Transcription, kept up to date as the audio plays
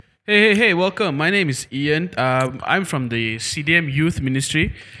Hey, welcome. My name is Ian. I'm from the CDM Youth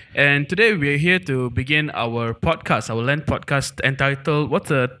Ministry. And today we're here to begin our podcast, our Lent podcast entitled, what's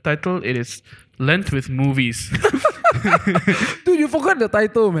the title? It is Lent with Movies. Dude, you forgot the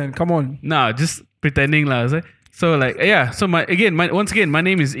title, man. Come on. Nah, just pretending lah. So once again, my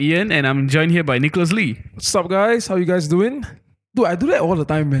name is Ian and I'm joined here by Nicholas Lee. What's up, guys? How you guys doing? Dude, I do that all the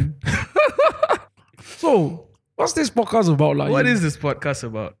time, man. So, what's this podcast about? Like, What is this podcast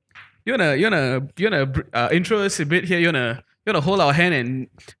about? You wanna intro us a bit here? You wanna hold our hand and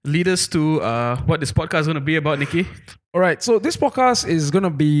lead us to what this podcast is gonna be about, Nikki? All right, so this podcast is gonna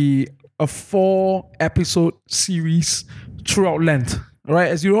be a 4-episode series throughout Lent. All right,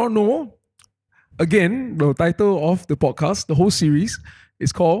 as you all know, again, the title of the podcast, the whole series,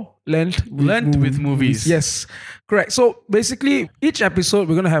 is called Lent with Movies. Yes, correct. So basically, each episode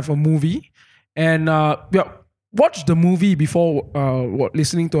we're gonna have a movie, and watch the movie before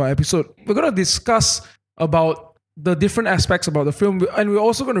listening to our episode. We're gonna discuss about the different aspects about the film, and we're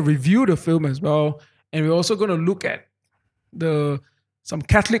also gonna review the film as well, and we're also gonna look at some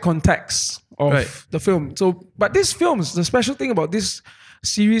Catholic context of the film. So, but these films, the special thing about this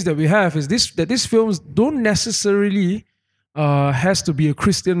series that we have is that these films don't necessarily has to be a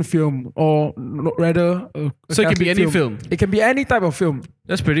Christian film, or rather, So it can be any film. It can be any type of film.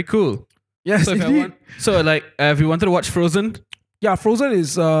 That's pretty cool. Yes, So if indeed. if you wanted to watch Frozen, Yeah, Frozen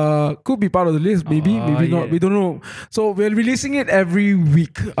is could be part of the list. Maybe not. yeah. We don't know. So we're releasing it every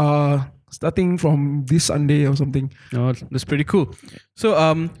week. Starting from this Sunday or something. oh, that's pretty cool. So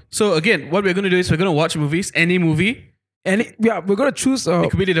again, what we're gonna do is we're gonna watch movies, any movie. And we're gonna choose. It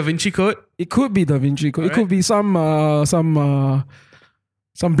could be the Da Vinci Code. It could be Da Vinci Code. It Alright. could be some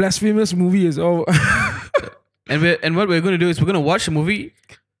blasphemous movie as well. And what we're gonna do is we're gonna watch a movie,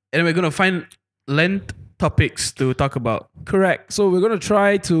 and we're gonna find Lent topics to talk about. Correct. So we're gonna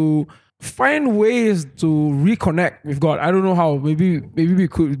try to find ways to reconnect with God. I don't know how. Maybe we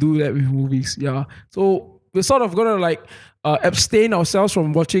could do that with movies. Yeah. So we're sort of gonna abstain ourselves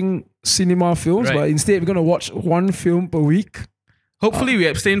from watching cinema films, Right. but instead we're gonna watch one film per week. Hopefully, we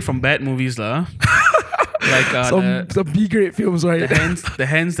abstain from bad movies, lah. Like Some B-grade films, right? the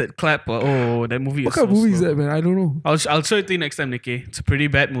hands that clap. Oh, that movie What is kind of so movie is slow. that, man? I don't know. I'll show it to you next time, Nikki. It's a pretty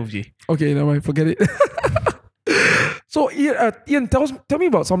bad movie. Okay, never mind. Forget it. So Ian, tell me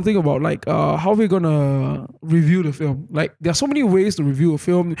about something about how we're gonna review the film. Like, there are so many ways to review a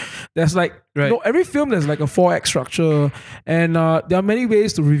film. There's every film there's like a 4-act structure, and there are many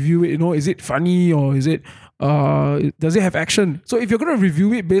ways to review it. You know, is it funny or is it does it have action? So if you're gonna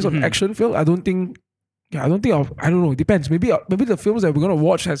review it based on action film, I don't know. It depends. Maybe the films that we're gonna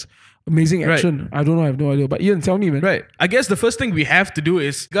watch has amazing action. I don't know. I have no idea. But Ian, tell me, man. Right. I guess the first thing we have to do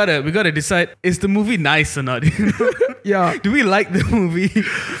is we gotta decide, is the movie nice or not? Yeah. Do we like the movie?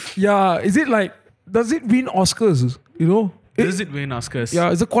 Yeah. Is it does it win Oscars? You know? Does it win Oscars?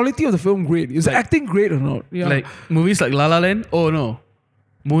 Yeah. Is the quality of the film great? Is the acting great or not? Yeah. Like movies like La La Land? Oh no.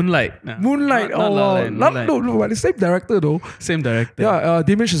 Moonlight. Nah. Moonlight. Not La La Land, Moonlight. No, but the same director though. Same director. Yeah.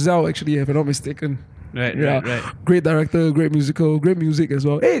 Damien Chazelle, actually, if I'm not mistaken. Right. Great director, great musical, great music as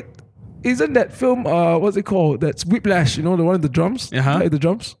well. Hey, isn't that film what's it called? That's Whiplash, you know, the one with the drums? Uh-huh. Like the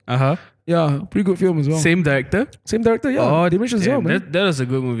drums? Uh-huh. Yeah, pretty good film as well. Same director? Same director, yeah. Oh, Damien Chazelle, damn, man. that was a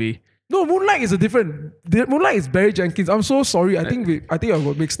good movie. No, Moonlight is a different. Moonlight is Barry Jenkins. I'm so sorry. I think I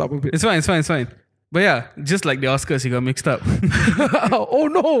got mixed up a bit. It's fine. But yeah, just like the Oscars, you got mixed up. Oh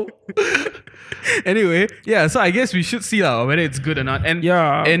no. Anyway, yeah, so I guess we should see whether it's good or not. And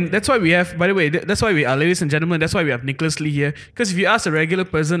Yeah. and that's why we have, by the way, that's why we are, ladies and gentlemen, that's why we have Nicholas Lee here. Because if you ask a regular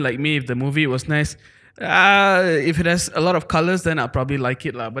person like me if the movie was nice, if it has a lot of colors, then I'll probably like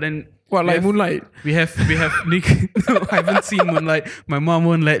it. But then What, we like have- Moonlight? We have Nick. No, I haven't seen Moonlight. My mom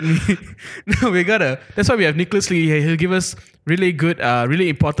won't let me. No, that's why we have Nicholas Lee here. He'll give us really good, really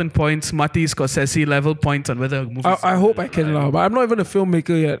important points, Marty Scorsese level points on whether a movie. I hope I can, but I'm not even a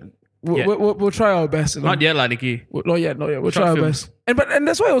filmmaker yet. Yeah. We'll try our best. You know? Not yet, Nikki. Not yet. We'll Short try our films. best. And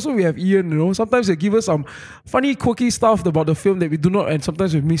that's why also we have Ian, you know. Sometimes they give us some funny, quirky stuff about the film that we do not, and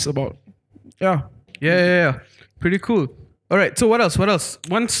sometimes we miss about. Yeah. Yeah. Pretty cool. All right. So what else?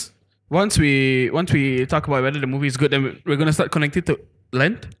 Once we talk about whether the movie is good, then we're gonna start connecting to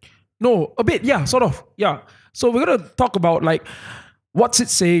Lent. No, a bit. Yeah, sort of. Yeah. So we're gonna talk about what's it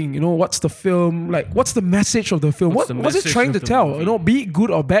saying? You know, what's the film like? What's the message of the film? What's the What's it message trying of to the tell? movie? You know, be it good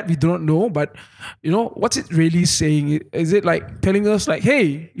or bad, we do not know. But you know, what's it really saying? Is it like telling us like,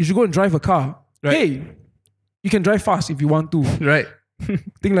 hey, you should go and drive a car? Right. Hey, you can drive fast if you want to. Right.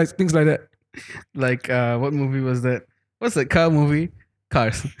 Things like that. Like what movie was that? What's that car movie?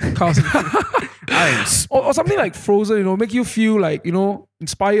 Cars. Cars. Science. or something like Frozen, make you feel like,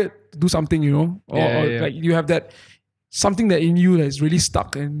 inspired to do something, or, Yeah, or yeah. like you have that something that in you that is really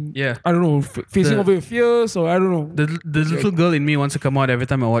stuck and Yeah. I don't know, facing over your fears, or I don't know. The little girl in me wants to come out every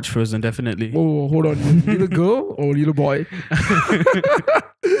time I watch Frozen, definitely. Whoa, hold on. Little girl or little boy?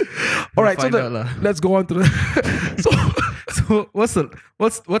 All right, so find out lah. let's go on to the. So what's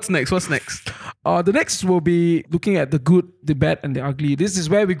next? What's next? The next will be looking at the good, the bad, and the ugly. This is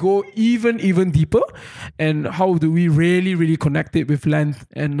where we go even deeper, and how do we really connect it with length?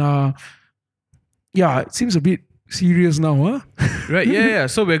 And it seems a bit serious now, huh? Right, yeah.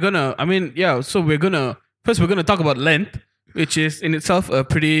 So we're gonna first we're gonna talk about length, which is in itself a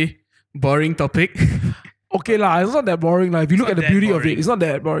pretty boring topic. Okay lah, it's not that boring. Like if you look not at the that beauty of boring. it, it's not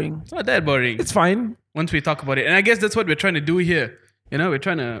that boring. It's not that boring. It's fine. Once we talk about it. And I guess that's what we're trying to do here. We're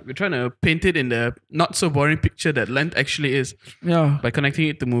trying to paint it in the not so boring picture that length actually is Yeah. by connecting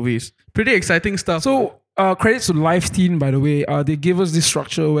it to movies. Pretty exciting stuff. So credits to Live Teen, by the way. They give us this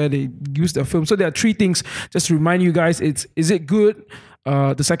structure where they use their film. So there are three things. Just to remind you guys, is it good?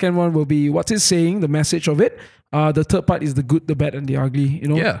 The second one will be what's it saying, the message of it. The third part is the good, the bad, and the ugly.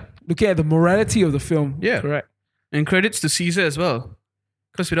 Yeah. Looking at the morality of the film. Yeah. Correct. And credits to Caesar as well.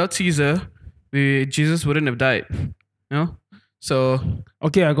 Because without Caesar, Jesus wouldn't have died. So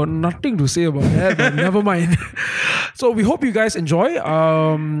Okay, I got nothing to say about that, but never mind. So we hope you guys enjoy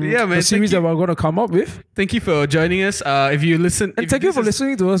man, the series that we're going to come up with. thank you for joining us. If you listen, And thank you for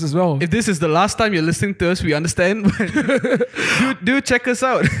listening to us as well. If this is the last time you're listening to us, we understand. do check us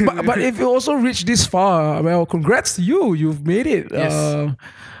out. But if you also reached this far, well, congrats to you. You've made it. Yes.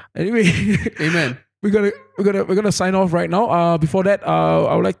 Anyway, Amen. we're gonna sign off right now. Before that,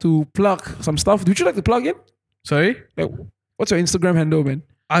 I would like to plug some stuff. Would you like to plug in? Sorry? Like, what's your Instagram handle, man?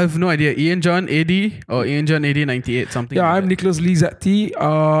 I have no idea. Ian John AD or Ian John AD 98 something. Yeah, like I'm that. Nicholas Lee ZT.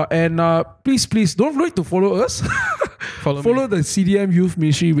 And please don't forget to follow us. Follow Follow the CDM Youth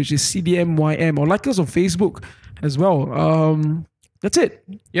Ministry, which is CDMYM, or like us on Facebook as well. That's it.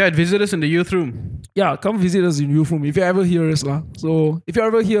 Yeah, visit us in the youth room. Yeah, come visit us in Youth Room if you ever hear us. So if you're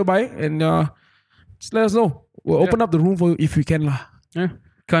ever hereby, and just let us know. We'll open up the room for you if we can. Yeah.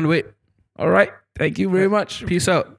 Can't wait. All right. Thank you very much. Peace out.